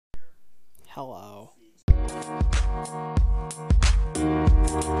Hello.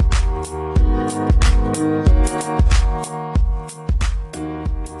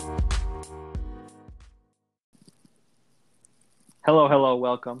 Hello,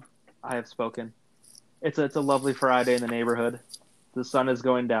 welcome. I have spoken. It's a lovely Friday in the neighborhood. The sun is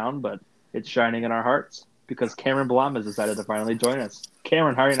going down, but it's shining in our hearts because Cameron Blum has decided to finally join us.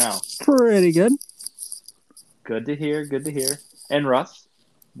 Cameron, how are you now? Pretty good. Good to hear, good to hear. And Russ,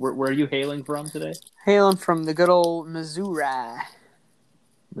 where are you hailing from today? Hailing from the good old Missouri.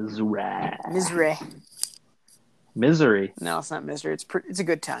 Missouri. Misery. Misery. No, it's not misery. It's a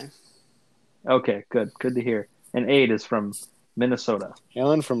good time. Okay, good to hear. And Aid is from Minnesota.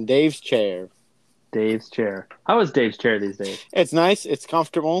 Hailing from Dave's chair. Dave's chair. How is Dave's chair these days? It's nice. It's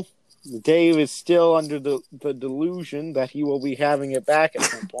comfortable. Dave is still under the delusion that he will be having it back at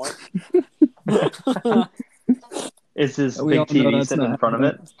some point. Is his big TV sitting in front of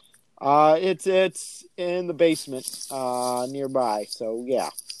it? It's in the basement nearby. So, yeah.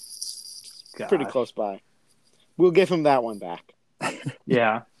 Gosh. Pretty close by. We'll give him that one back.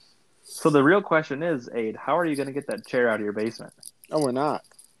 Yeah. So the real question is, Aid, how are you going to get that chair out of your basement? Oh, we're not.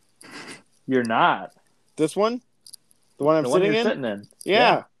 You're not. This one? The one I'm sitting in? Sitting in.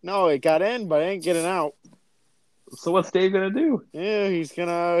 Yeah. No, it got in, but it ain't getting out. So what's Dave going to do? Yeah, he's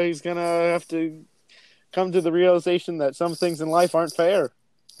gonna have to come to the realization that some things in life aren't fair.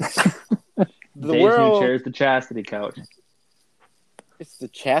 Dave's new chair is the chastity couch. It's the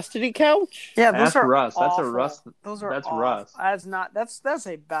chastity couch? Yeah, That's those are Russ. awful. That's a Russ. Those are That's awful. Russ. That's not. That's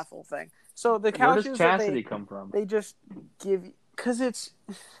a Bethel thing. So the Where couches does that chastity come from? they just give because it's.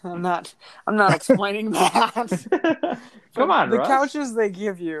 I'm not explaining that. Come on, the Russ. couches they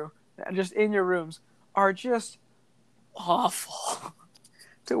give you just in your rooms are just awful.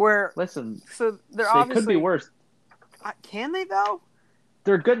 To where Listen, so they're they obviously could be worse. Can they though?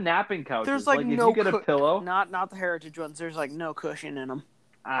 They're good napping couches. There's like if no you get a pillow. not the heritage ones. There's like no cushion in them.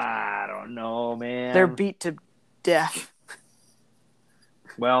 I don't know, man. They're beat to death.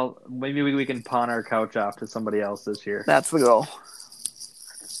 Well, maybe we can pawn our couch off to somebody else this year. That's the goal.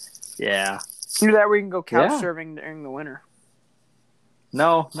 Yeah. Either that, or we can go couch surfing during the winter.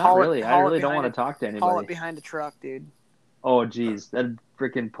 No, not really. I really don't want to talk to anybody. Haul it behind a truck, dude. Oh, geez. That'd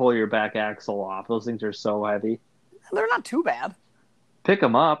freaking pull your back axle off. Those things are so heavy. They're not too bad. Pick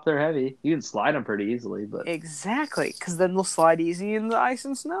them up. They're heavy. You can slide them pretty easily. But Exactly, because then they'll slide easy in the ice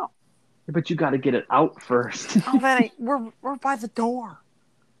and snow. But you got to get it out first. Oh, that ain't... We're by the door.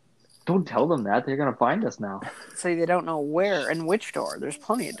 Don't tell them that. They're going to find us now. Say they don't know where and which door. There's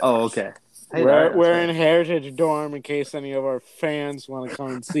plenty of doors. Oh, okay. Hey, we're in Heritage Dorm in case any of our fans want to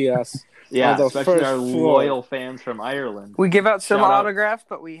come and see us. Yeah, on the especially first our floor. loyal fans from Ireland. We give out some Shout out. autographs,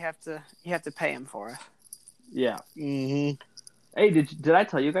 but you have to pay them for it. Yeah. Mm-hmm. Hey, did I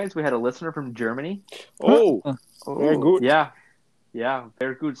tell you guys we had a listener from Germany? Oh, very good. Yeah.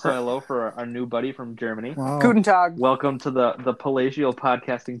 Very good. Say hello for our new buddy from Germany. Wow. Guten Tag. Welcome to the palatial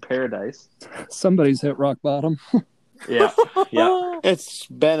podcasting paradise. Somebody's hit rock bottom. Yeah. It's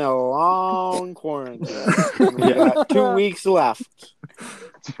been a long quarantine. We got 2 weeks left.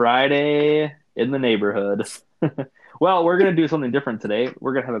 It's Friday in the neighborhood. Well, we're going to do something different today.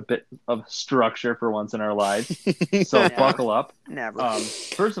 We're going to have a bit of structure for once in our lives. So buckle up. Never.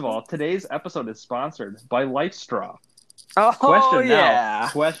 First of all, today's episode is sponsored by Life Straw. Oh, Question yeah. now.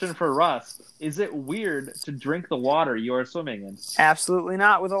 Question for Russ. Is it weird to drink the water you are swimming in? Absolutely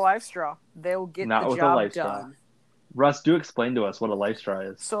not with a life straw. They'll get Not the with a job life straw. done. Russ, do explain to us what a Life Straw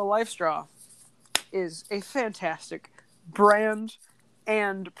is. So Life Straw is a fantastic brand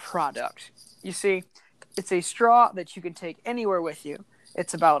and product. You see, it's a straw that you can take anywhere with you.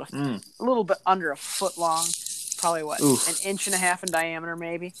 It's about a little bit under a foot long, probably an inch and a half in diameter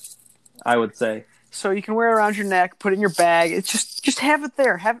maybe. I would say. So you can wear it around your neck, put it in your bag. It's just have it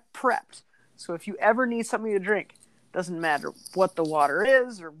there, have it prepped. So if you ever need something to drink, doesn't matter what the water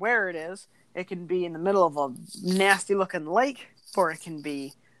is or where it is. It can be in the middle of a nasty-looking lake, or it can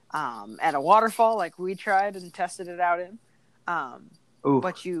be at a waterfall like we tried and tested it out in.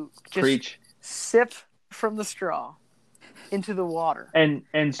 But you just sip from the straw into the water. And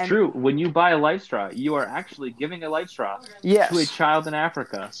it's true. When you buy a Life Straw, you are actually giving a Life Straw to a child in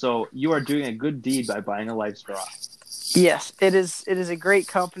Africa. So you are doing a good deed by buying a Life Straw. Yes, it is a great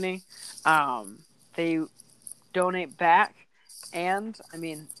company. They donate back, and I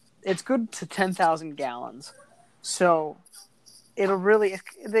mean, it's good to 10,000 gallons. So it'll really,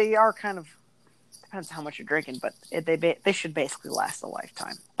 they are kind of, depends how much you're drinking, but they should basically last a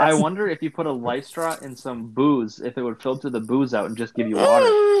lifetime. I wonder if you put a Life Straw in some booze, if it would filter the booze out and just give you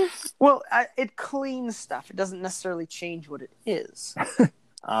water. Well, it cleans stuff. It doesn't necessarily change what it is.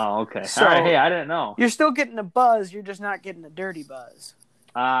 Oh, okay. So- All right. Hey, I didn't know. You're still getting a buzz. You're just not getting a dirty buzz.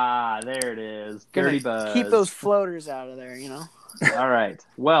 Ah, there it is. Gonna Dirty buzz. Keep those floaters out of there. All right.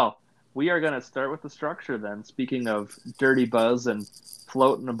 Well, we are going to start with the structure then. Speaking of dirty buzz and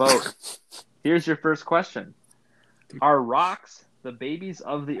floating a boat, here's your first question. Are rocks the babies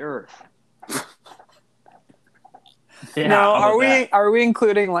of the earth? Yeah, Now, how about that? are we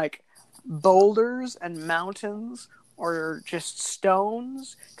including like boulders and mountains, or just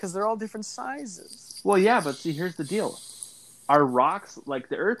stones? Because they're all different sizes. Well, yeah, but see, here's the deal. Are rocks, like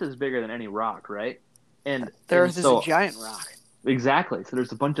the earth is bigger than any rock, right? And The Earth is so, a giant rock. Exactly. So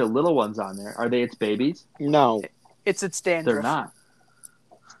there's a bunch of little ones on there. Are they its babies? No. It's dandruff. They're not.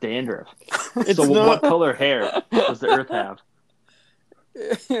 It's dandruff. It's So not. what color hair does the earth have?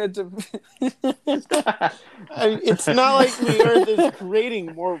 It's a- I mean, it's not like the Earth is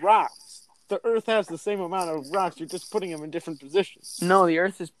creating more rocks. The Earth has the same amount of rocks. You're just putting them in different positions. No, the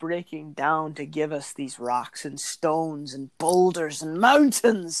Earth is breaking down to give us these rocks and stones and boulders and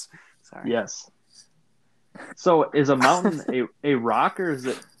mountains. Sorry. Yes. So is a mountain a rock, or is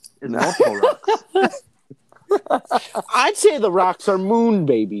multiple rocks? I'd say the rocks are moon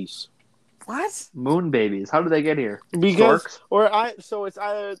babies. What? Moon babies. How did they get here? Because, Storks? so it's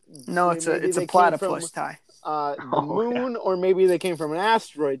either No, it's maybe a they came platypus from, tie. the Oh, moon, or maybe they came from an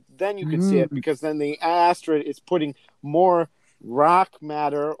asteroid. Then you can see it, Mm. because then the asteroid is putting more rock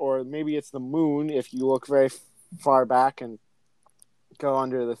matter, or maybe it's the moon if you look very far back and go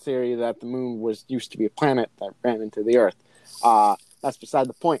under the theory that the moon used to be a planet that ran into the Earth. That's beside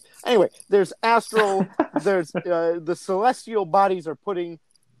the point. Anyway, there's the celestial bodies are putting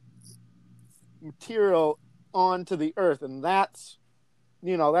material onto the Earth, and that's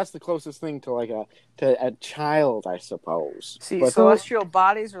the closest thing to a child, I suppose. See, But celestial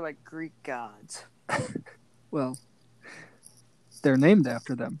bodies are like Greek gods. Well, they're named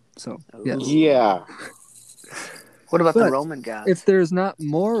after them. So, yes. yeah, What about the But Roman gods? If there's not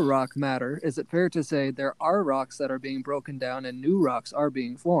more rock matter, is it fair to say there are rocks that are being broken down and new rocks are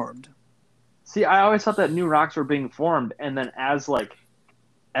being formed? See, I always thought that new rocks were being formed, and then as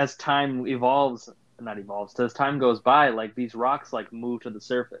time evolves, not evolves, as time goes by, like these rocks like move to the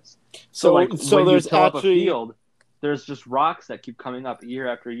surface. So when there's you till up a actually field, there's just rocks that keep coming up year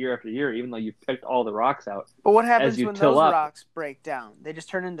after year after year, even though you've picked all the rocks out. But what as happens you when till those up. rocks break down? They just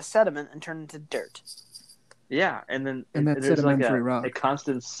turn into sediment and turn into dirt. Yeah, and then And that's there's like sedimentary rock. a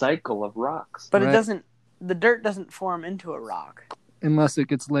constant cycle of rocks. But Right. the dirt doesn't form into a rock. Unless it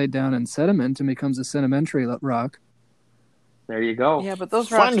gets laid down in sediment and becomes a sedimentary rock. There you go. Yeah, but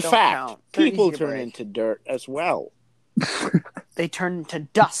those rocks fun don't fact: count. They're people easy to turn break. into dirt as well. They turn into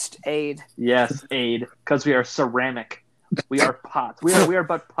dust, Aid. Yes, Aid, because we are ceramic. We are pots. We are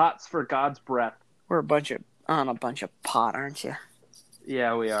but pots for God's breath. We're a bunch of pot, aren't you?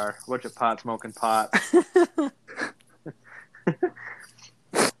 Yeah, we are. A bunch of pot smoking pot.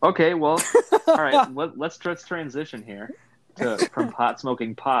 Okay, well, all right. Let's transition here from pot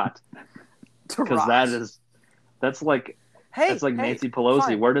smoking pot, To because rocks. that's like Hey, Nancy Pelosi.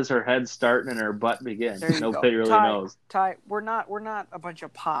 fine. Where does her head start and her butt begin? There you Nobody go. really Ty, knows. Ty, we're not a bunch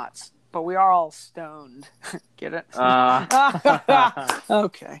of pots, but we are all stoned. Get it?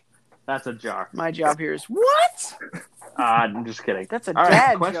 Okay. That's a jar. My job here is what? I'm just kidding. That's a All right,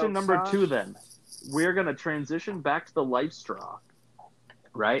 dad question joke, number son. 2 then. We're going to transition back to the life straw,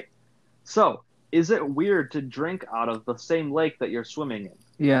 right? So, is it weird to drink out of the same lake that you're swimming in?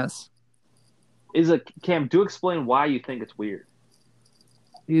 Yes. Cam, do explain why you think it's weird.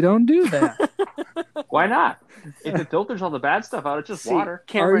 You don't do that. Why not? If it filters all the bad stuff out, it's just See, water.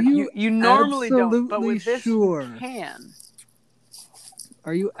 Cameron, Are you you normally don't, but absolutely with this sure? you can.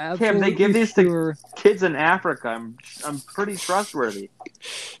 Are you Cam, absolutely they give these sure? to kids in Africa. I'm pretty trustworthy.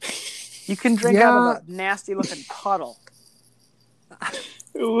 You can drink out of a nasty looking puddle.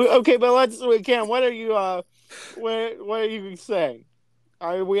 Okay, but Cam, what are you saying?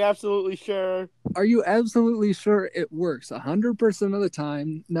 Are we absolutely sure? Are you absolutely sure it works 100% of the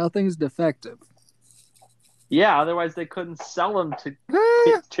time? Nothing's defective. Yeah, otherwise they couldn't sell them to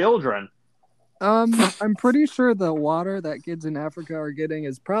children. I'm pretty sure the water that kids in Africa are getting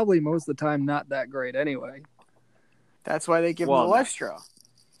is probably most of the time not that great anyway. That's why they give Well, them the life straw.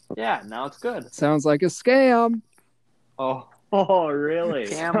 Yeah, now it's good. Sounds like a scam. Oh, really?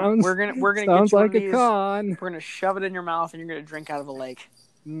 Cam, Sounds- we're gonna get Sounds you one like of a these. con. We're gonna shove it in your mouth, and you're gonna drink out of a lake.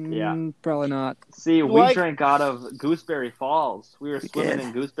 Yeah. Probably not. See, we Like- drank out of Gooseberry Falls. We were We swimming did.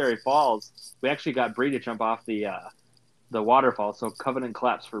 in Gooseberry Falls. We actually got Bree to jump off the waterfall, so Covenant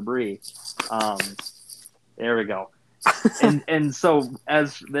claps for Bree. There we go. and so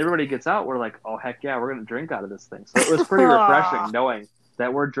as everybody gets out, we're like, oh heck yeah, we're gonna drink out of this thing. So it was pretty refreshing knowing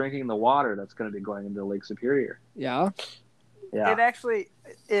that we're drinking the water that's going to be going into Lake Superior. Yeah. Yeah. It actually,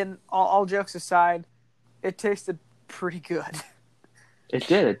 in all jokes aside, it tasted pretty good. It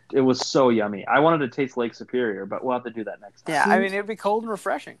did. It was so yummy. I wanted to taste Lake Superior, but we'll have to do that next time. Yeah, I mean, it would be cold and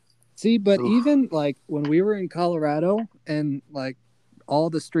refreshing. See, but Oof. even like when we were in Colorado and like all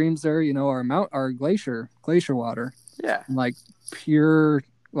the streams there, are glacier water, Yeah. like pure,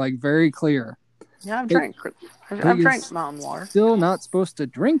 like very clear. Yeah, I've But you're drank mountain water. still not supposed to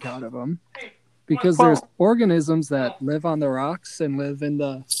drink out of them because there's organisms that live on the rocks and live in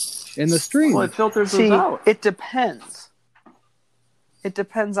the stream. Well, it filters those out. It depends. It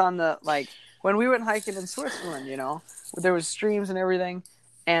depends on when we went hiking in Switzerland, there was streams and everything.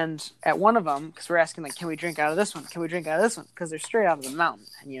 And at one of them, because we're asking, can we drink out of this one? Can we drink out of this one? Because they're straight out of the mountain.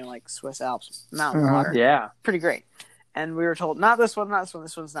 And, like Swiss Alps mountain water. Yeah. Pretty great. And we were told, not this one, not this one.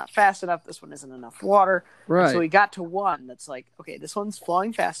 This one's not fast enough. This one isn't enough water. Right. And so we got to one that's like, okay, this one's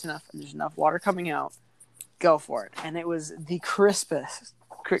flowing fast enough and there's enough water coming out. Go for it. And it was the crispest.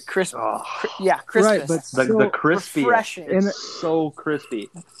 Crispest. Right, but the crispy. Refreshing. It's so crispy.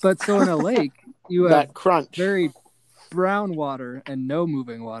 But so in a lake, you have That crunch. very brown water and no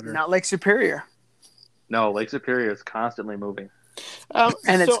moving water. Not Lake Superior. No, Lake Superior is constantly moving. And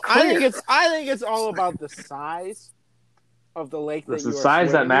it's clear. I think it's all about the size of the lake. It's that the you are size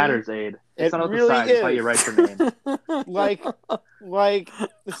that swimming matters, Aid. It's It not about really the size, it's how is. you write your name.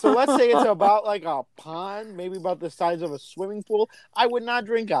 So let's say it's about like a pond, maybe about the size of a swimming pool. I would not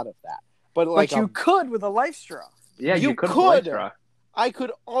drink out of that. But But you could with a life straw. Yeah, You you could. could. Straw. I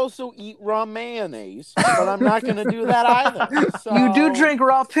could also eat raw mayonnaise, but I'm not going to do that either. So, You do drink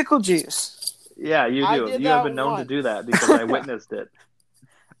raw pickle juice. Yeah, you I do. did You have that been known once. to do that because I witnessed it.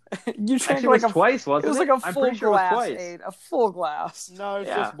 You drank Actually, it was twice, it wasn't it? was like a I'm full pretty sure it was glass, twice. Aid. A full glass. No, it's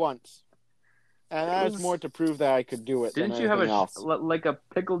Yeah. just once. And that was more to prove that I could do it Didn't than you have anything else. like a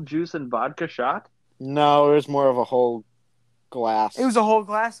pickle juice and vodka shot? No, it was more of a whole glass. It was a whole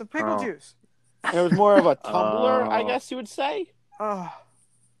glass of pickle Oh. juice. It was more of a tumbler, I Oh. guess you would say. Oh.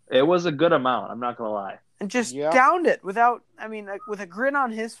 It was a good amount. I'm not gonna lie. And just Yeah. downed it with a grin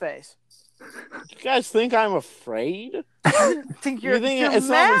on his face. You guys think I'm afraid? I think You think you're it's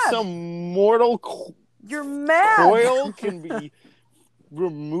not mad. like some mortal You're mad. coil can be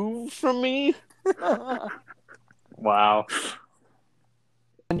removed from me? Wow.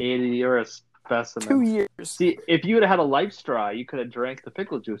 80, you're a specimen. 2 years. See, if you would have had a life straw, you could have drank the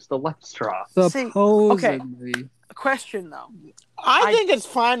pickle juice, the life straw. Supposedly. A question though. I think it's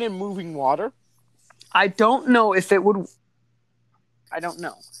fine in moving water. I don't know if it would. I don't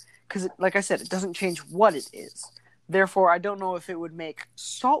know. Because, like I said, it doesn't change what it is. Therefore, I don't know if it would make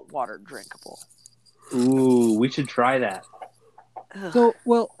salt water drinkable. Ooh, we should try that. Ugh. So,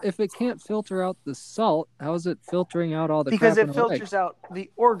 well, if it can't filter out the salt, how is it filtering out all the Because crap it in the lake? filters out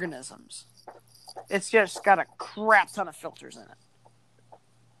the organisms. It's just got a crap ton of filters in it.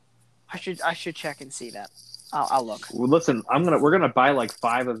 I should check and see that. I'll look. Well, listen, we're gonna buy like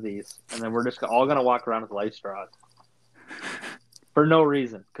 5 of these, and then we're just all gonna walk around with life straws for no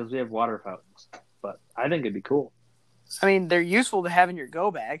reason because we have water fountains. But I think it'd be cool. I mean, they're useful to have in your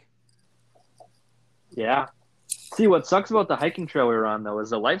go bag. Yeah. See, what sucks about the hiking trail we were on though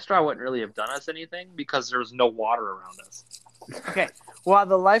is the life straw wouldn't really have done us anything because there was no water around us. Okay. While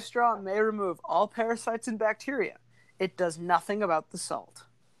the life straw may remove all parasites and bacteria, it does nothing about the salt.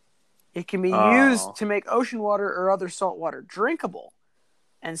 It can be used to make ocean water or other salt water drinkable.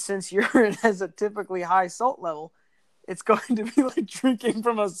 And since urine has a typically high salt level, it's going to be like drinking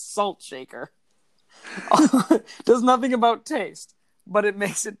from a salt shaker. Does nothing about taste, but it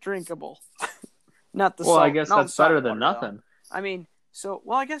makes it drinkable. Not the Well, salt. I guess not that's salt better than water, nothing. though. I mean,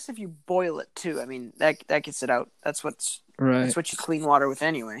 I guess if you boil it too, I mean that gets it out. That's what you clean water with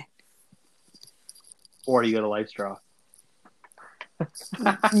anyway. Or you get a life straw.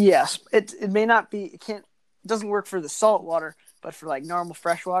 Yes, it may not be. It doesn't work for the salt water, but for like normal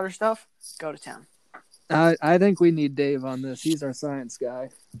freshwater stuff, go to town. I think we need Dave on this. He's our science guy.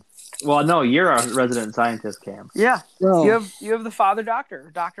 Well, no, you're our resident scientist, Cam. Yeah, Well, you have the father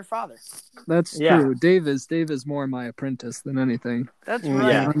doctor, Dr. Father. that's Yeah. true. Dave is more my apprentice than anything. That's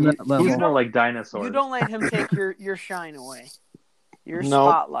Yeah. right. On that level. He's more like dinosaurs. You don't let him take your shine away, your No.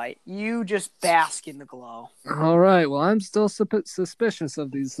 spotlight. You just bask in the glow. All right. Well, I'm still suspicious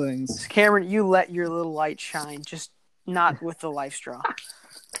of these things. Cameron, you let your little light shine, just not with the life straw.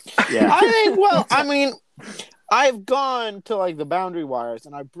 Yeah. I think, well, I mean, I've gone to like the boundary wires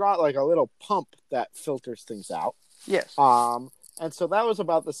and I brought like a little pump that filters things out. Yes. And so that was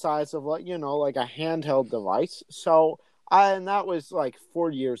about the size of like, like a handheld device. So And that was like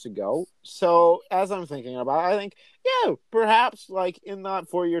 4 years ago. So as I'm thinking about it, I think, yeah, perhaps like in that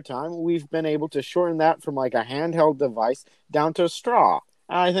 4 year time, we've been able to shorten that from like a handheld device down to a straw.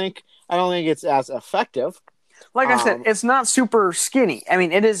 And I don't think it's as effective. Like I said, it's not super skinny. I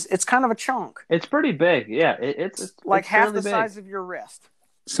mean, it's kind of a chunk. It's pretty big. Yeah, it's like half fairly the big. size of your wrist.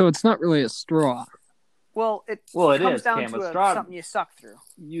 So it's not really a straw. Well, it it comes is, down Cam, to a straw. something you suck through.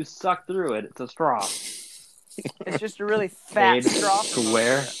 You suck through it. It's a straw. It's just a really fat straw. To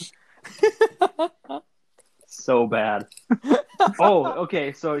wear. So bad. Oh,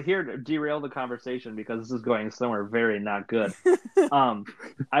 okay. So here to derail the conversation because this is going somewhere very not good.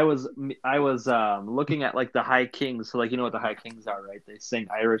 I was looking at like the High Kings. So like you know what the High Kings are, right? They sing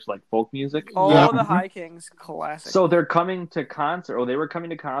Irish like folk music. Oh, Yeah. the High Kings, classic. So they're coming to concert. Oh, they were coming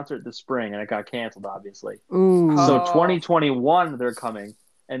to concert this spring, and it got canceled, obviously. Ooh. So Oh. 2021, they're coming,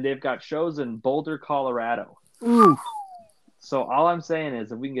 and they've got shows in Boulder, Colorado. Ooh. So all I'm saying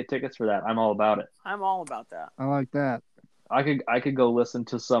is, if we can get tickets for that, I'm all about it. I'm all about that. I like that. I could go listen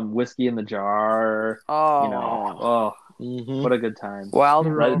to some Whiskey in the Jar. Oh, You know, Mhm. what a good time. Wild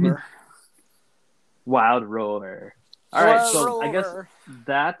Yeah. Rover. Wild Rover. All right, Wild so I guess Rover.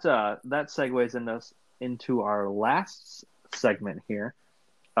 that segues into our last segment here,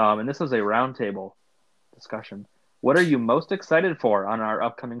 and this is a roundtable discussion. What are you most excited for on our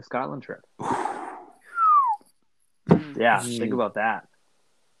upcoming Scotland trip? Yeah, think about that.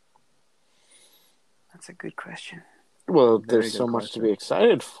 That's a good question. Well, Very there's good so much to question. be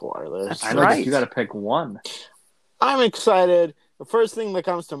excited for. There's I know, right. but you got to pick one. I'm excited. The first thing that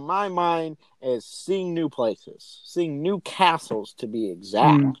comes to my mind is seeing new places, seeing new castles, to be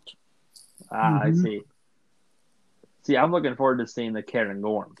exact. I Mhm. see. See, I'm looking forward to seeing the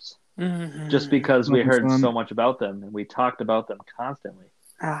Cairngorms, Mm-hmm. just because we That'll be heard fun. so much about them and we talked about them constantly.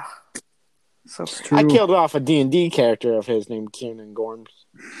 So It's pretty. I true. killed off a D&D character of his named Kieran Gorms.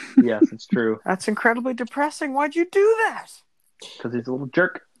 Yes, it's true. That's incredibly depressing. Why'd you do that? Because he's a little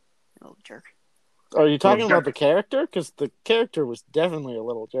jerk. You little jerk. Are you talking jerk. about the character? Because the character was definitely a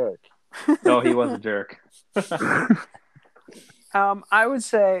little jerk. No, he was a jerk. I would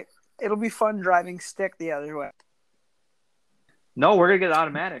say it'll be fun driving stick the other way. No, we're gonna get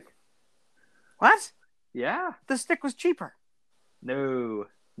automatic. What? Yeah. The stick was cheaper. No.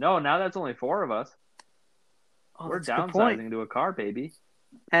 Now that's only 4 of us. Oh, We're that's a good point. downsizing to a car, baby.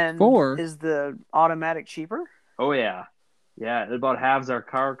 And 4? is the automatic cheaper Oh yeah. Yeah, it about halves our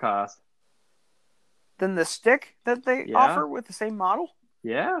car cost. than the stick that they Yeah. offer with the same model?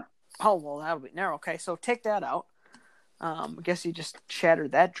 Yeah. Oh, well, that'll be narrow. Okay, so take that out. I guess you just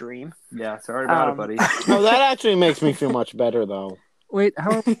shattered that dream. Yeah, sorry about it, buddy. No, that actually makes me feel much better, though. Wait,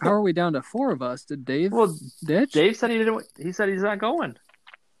 how are we down to 4 of us? Did Dave Well, ditch? Dave said he didn't. He said he's not going.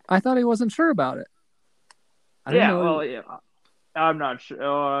 I thought he wasn't sure about it. I didn't Yeah, know. well, yeah. I'm not sure.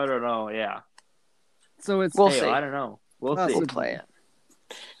 Oh, I don't know. Yeah. So it's We'll Hey, see. I don't know. We'll Well, see. We'll play it.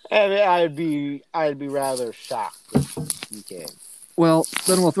 And I'd be rather shocked if he came. well,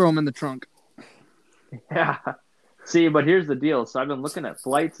 then we'll throw him in the trunk. Yeah. See, but here's the deal. So I've been looking at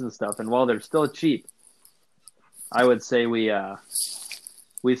flights and stuff, and while they're still cheap, I would say we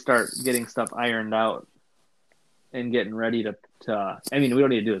start getting stuff ironed out and getting ready to. I mean, we don't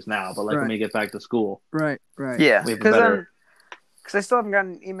need to do this now, but like when Right. we get back to school, Right. Yeah, we have a because better. I still haven't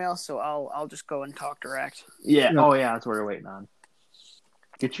gotten an email, so I'll just go and talk direct. Yeah. Yeah. Oh yeah, that's what we're waiting on.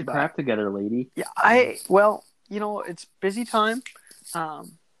 Get your crap together, lady. Yeah, it's busy time.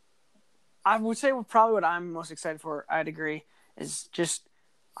 I would say probably what I'm most excited for, I'd agree, is just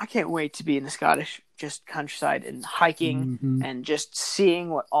I can't wait to be in the Scottish just countryside and hiking Mhm. and just seeing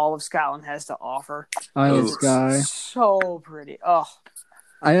what all of Scotland has to offer. Isle of Ooh. Skye. So pretty. Oh,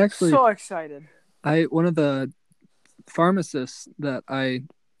 I actually, so excited. one of the pharmacists that I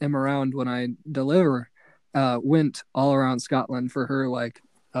am around when I deliver, went all around Scotland for her I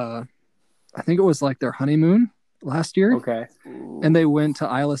think it was like their honeymoon last year. Okay. And they went to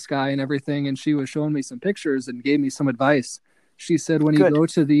Isle of Skye and everything, and she was showing me some pictures and gave me some advice. She said when you Good. go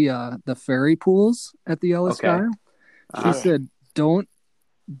to the ferry pools at the Isle of Okay. Skye, she said don't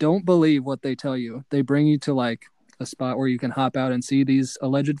believe what they tell you. They bring you to like a spot where you can hop out and see these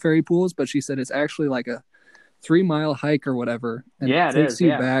alleged ferry pools, but she said it's actually like a 3-mile hike or whatever, and Yeah, it it takes is, you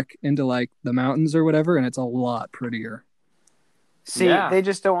yeah. back into like the mountains or whatever, and it's a lot prettier. See, Yeah. they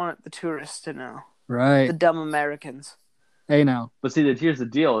just don't want the tourists to know. Right? The dumb Americans. Hey, now. But see, here's the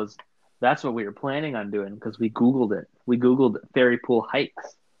deal: is that's what we were planning on doing because we Googled it. We Googled ferry pool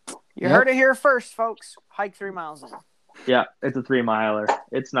hikes. You Yep. heard it here first, folks. Hike 3 miles in. Yeah, it's a 3-miler.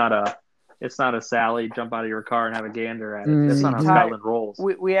 It's not a Sally jump out of your car and have a gander at it. That's not how Mhm. Scotland rolls.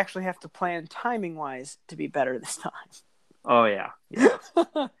 We actually have to plan timing wise to be better this time. Oh yeah.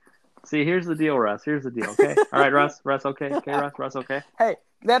 See, here's the deal, Russ. Here's the deal. Okay. All right, Russ. Russ, okay. Okay, Russ. Russ, okay. Hey,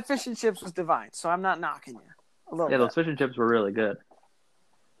 that fish and chips was divine, so I'm not knocking you. A little Yeah, bit. those fish and chips were really good.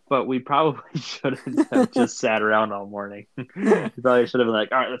 But we probably shouldn't have just sat around all morning. We probably should have been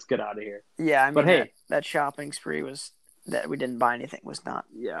like, all right, let's get out of here. Yeah, I mean, But hey, that shopping spree was that we didn't buy anything was not.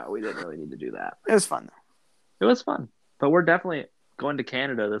 yeah, we didn't really need to do that. It was fun though. It was fun. But we're definitely going to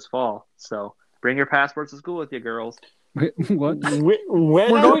Canada this fall. So bring your passports to school with you, girls. Wait, what?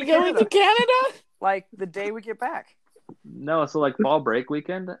 When are we going to Canada? Like the day we get back. No, so like fall break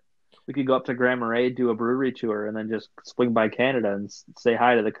weekend, we could go up to Grand Marais, do a brewery tour, and then just swing by Canada and say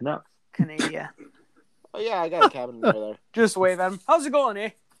hi to the Canucks. Canada. Oh yeah, I got a cabin over there. Just wave at him. How's it going, eh?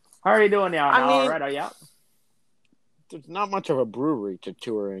 How are you doing now? I mean- All right, are you out? There's not much of a brewery to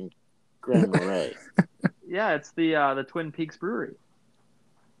tour in Grand Marais. Yeah, it's the Twin Peaks Brewery.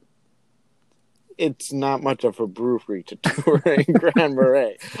 It's not much of a brewery to tour in Grand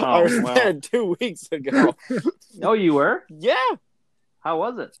Marais. Oh, I was well. there 2 weeks ago. Oh, you were? Yeah, How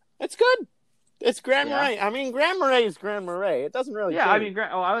was it? it's good. It's Grand Yeah. Marais. I mean, Grand Marais is Grand Marais. It doesn't really. Yeah, change. I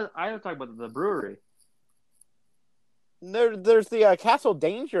mean, I was talking about the brewery. There's the Castle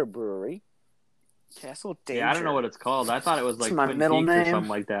Danger Brewery. Castle Danger. Yeah, I don't know what it's called. I thought it was like It's my Twin middle Peaks or name. something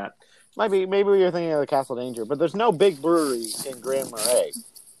like that. Maybe you're thinking of the Castle Danger, but there's no big brewery in Grand Marais.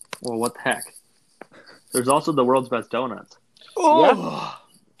 Well, what the heck? There's also the world's best donuts. Oh,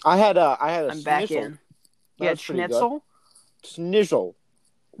 I had a I'm back schnitzel. in. You had That's pretty good. schnitzel. Schnitzel.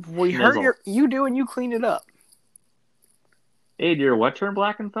 We heard Schnizzle. you do and you clean it up. Hey, did your what turn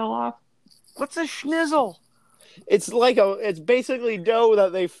black and fell off? What's a schnizzle? It's basically dough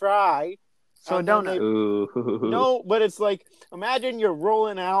that they fry. So a and then donut. Ooh. No, but it's like, imagine you're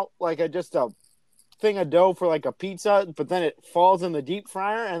rolling out like just a thing of dough for like a pizza, but then it falls in the deep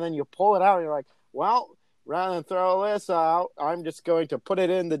fryer, and then you pull it out, and you're like, well, rather than throw this out, I'm just going to put it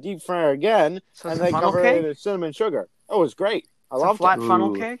in the deep fryer again, So and it's a then funnel cover cake? it in cinnamon sugar. Oh, it was great. I It's a loved flat it.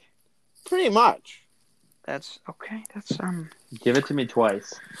 funnel Ooh. cake. Pretty much. That's okay. That's Give it to me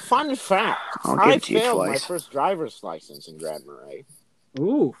twice. Fun fact, I'll I give it to you failed my twice. first driver's license in Grand Marais.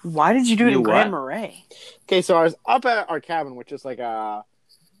 Ooh. Why did you do it You in Grand what? Marais? Okay, so I was up at our cabin, which is like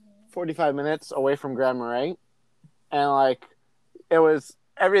 45 minutes away from Grand Marais, and like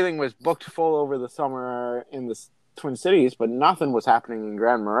everything was booked full over the summer in the Twin Cities, but nothing was happening in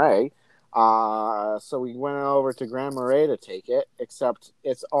Grand Marais. So we went over to Grand Marais to take it, except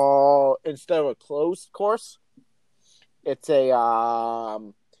it's all, instead of a closed course, it's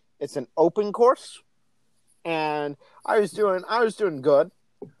an open course, and I was doing good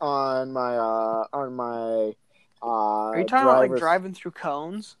on my Are you talking about like driving through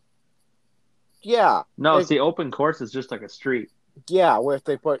cones? Yeah, No, it's the open course is just like a street. yeah, where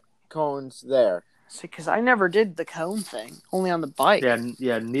they put cones there. See, because I never did the cone thing, only on the bike.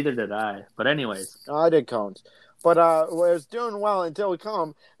 Yeah, neither did I. But anyways, I did cones, but I was doing well until we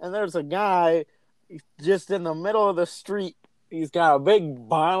come, and there's a guy just in the middle of the street. He's got a big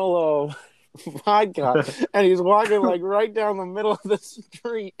bottle of vodka, and he's walking like right down the middle of the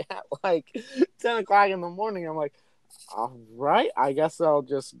street at like 10 o'clock in the morning. I'm like, all right, I guess I'll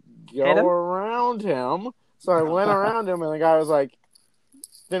just Hit him? go around him. So I went around him, and the guy was like,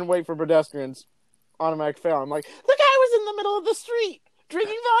 didn't wait for pedestrians. Automatic fail. I'm like, the guy was in the middle of the street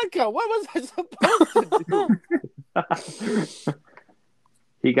drinking vodka. What was I supposed to do?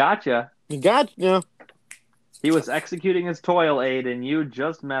 he got you. You got, He was executing his toil aid, and you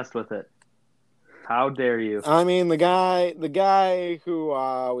just messed with it. How dare you? I mean, the guy who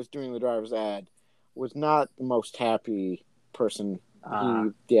was doing the driver's ad was not the most happy person.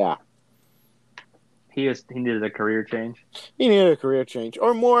 He needed a career change. He needed a career change,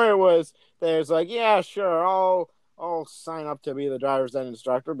 or more. It was there's like, yeah, sure, I'll sign up to be the driver's ed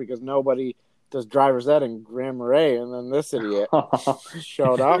instructor because nobody does driver's ed in Grand Marais, and then this idiot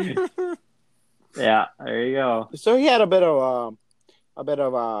showed up. Yeah, there you go. So he had a bit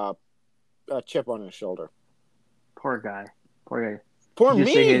of a chip on his shoulder. Poor guy. Poor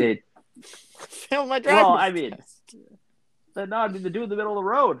Just thinking me. it- Failed my driver's Well, I mean, test. the dude in the middle of the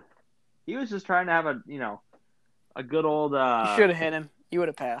road. He was just trying to have a good old You should have hit him. You would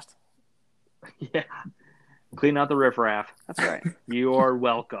have passed. yeah, clean out the riffraff. That's right. You're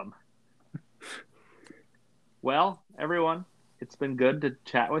welcome. Well, everyone, it's been good to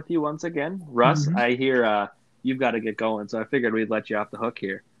chat with you once again. Russ, Mhm. I hear you've got to get going, so I figured we'd let you off the hook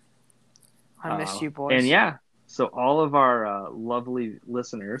here. I miss you, boys. And yeah, so all of our lovely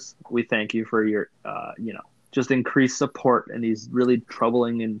listeners, we thank you for your, just increased support in these really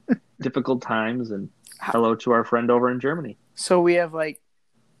troubling and difficult times. And hello to our friend over in Germany. So we have like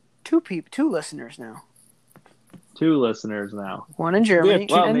two listeners now. 2 listeners now. One in Germany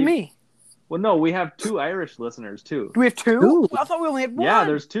Well, and maybe- me. Well, no, we have 2 Irish listeners too. Do we have 2? Ooh. I thought we only had one. Yeah,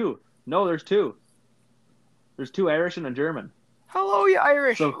 there's 2. No, there's 2. There's 2 Irish and a German. Hello, you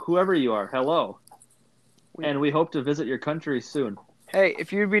Irish. So whoever you are, hello. We- And we hope to visit your country soon. Hey,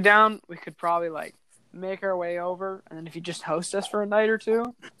 if you'd be down, we could probably make our way over, and then if you just host us for a night or 2,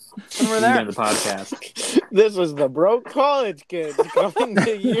 then we're there. The podcast. This was the broke college kid coming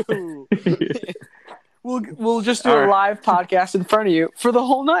to you. We'll just do All a right. live podcast in front of you for the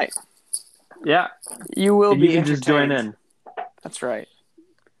whole night. Yeah, You will you be can just join entertained. in. That's right.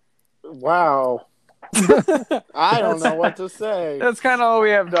 Wow. I don't know what to say. That's kind of all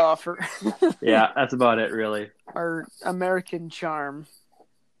we have to offer. Yeah, that's about it, really. Our American charm.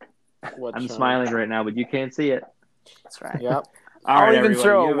 What I'm charm? smiling right now, but you can't see it. That's right. Yep. All I'll right, even everyone,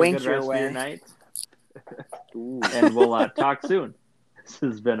 throw you a have wink good your rest of way. night, Ooh. and we'll talk soon. This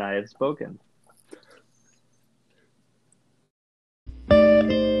has been I Have Spoken.